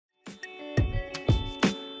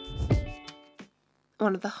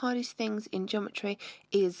One of the hardest things in geometry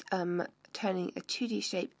is turning a 2D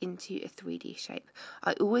shape into a 3D shape.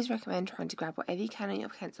 I always recommend trying to grab whatever you can in your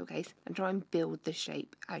pencil case and try and build the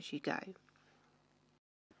shape as you go.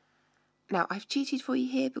 Now I've cheated for you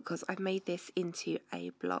here because I've made this into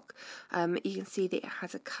a block. You can see that it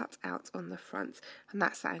has a cut out on the front, and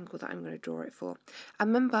that's the angle that I'm going to draw it for.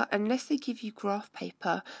 And remember, unless they give you graph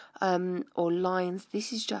paper or lines,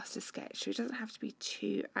 this is just a sketch, so it doesn't have to be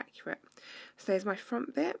too accurate. So there's my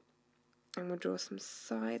front bit. I'm going to draw some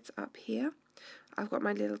sides up here. I've got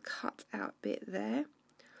my little cut out bit there.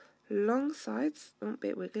 Long sides, a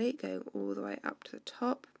bit wiggly, going all the way up to the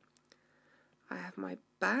top. I have my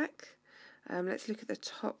back. Let's look at the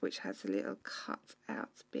top, which has a little cut out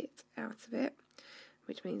bit out of it,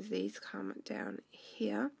 which means these come down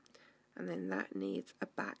here, and then that needs a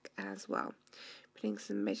back as well. Putting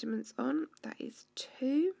some measurements on, that is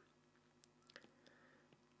 2,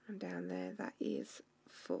 and down there that is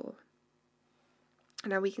 4.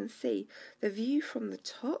 Now we can see the view from the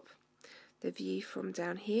top, the view from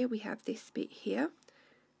down here. We have this bit here,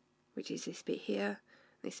 which is this bit here,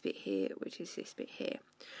 this bit here, which is this bit here.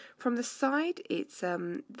 From the side, it's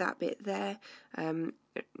that bit there,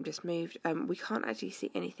 just moved. We can't actually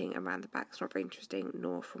see anything around the back, it's not very interesting,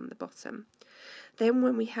 nor from the bottom. Then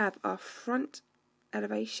when we have our front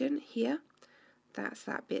elevation here, that's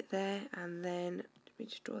that bit there, and then, let me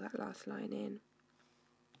just draw that last line in.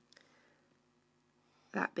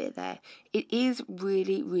 That bit there. It is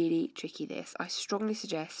really, really tricky, this. I strongly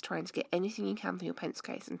suggest trying to get anything you can from your pencil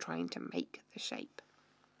case and trying to make the shape.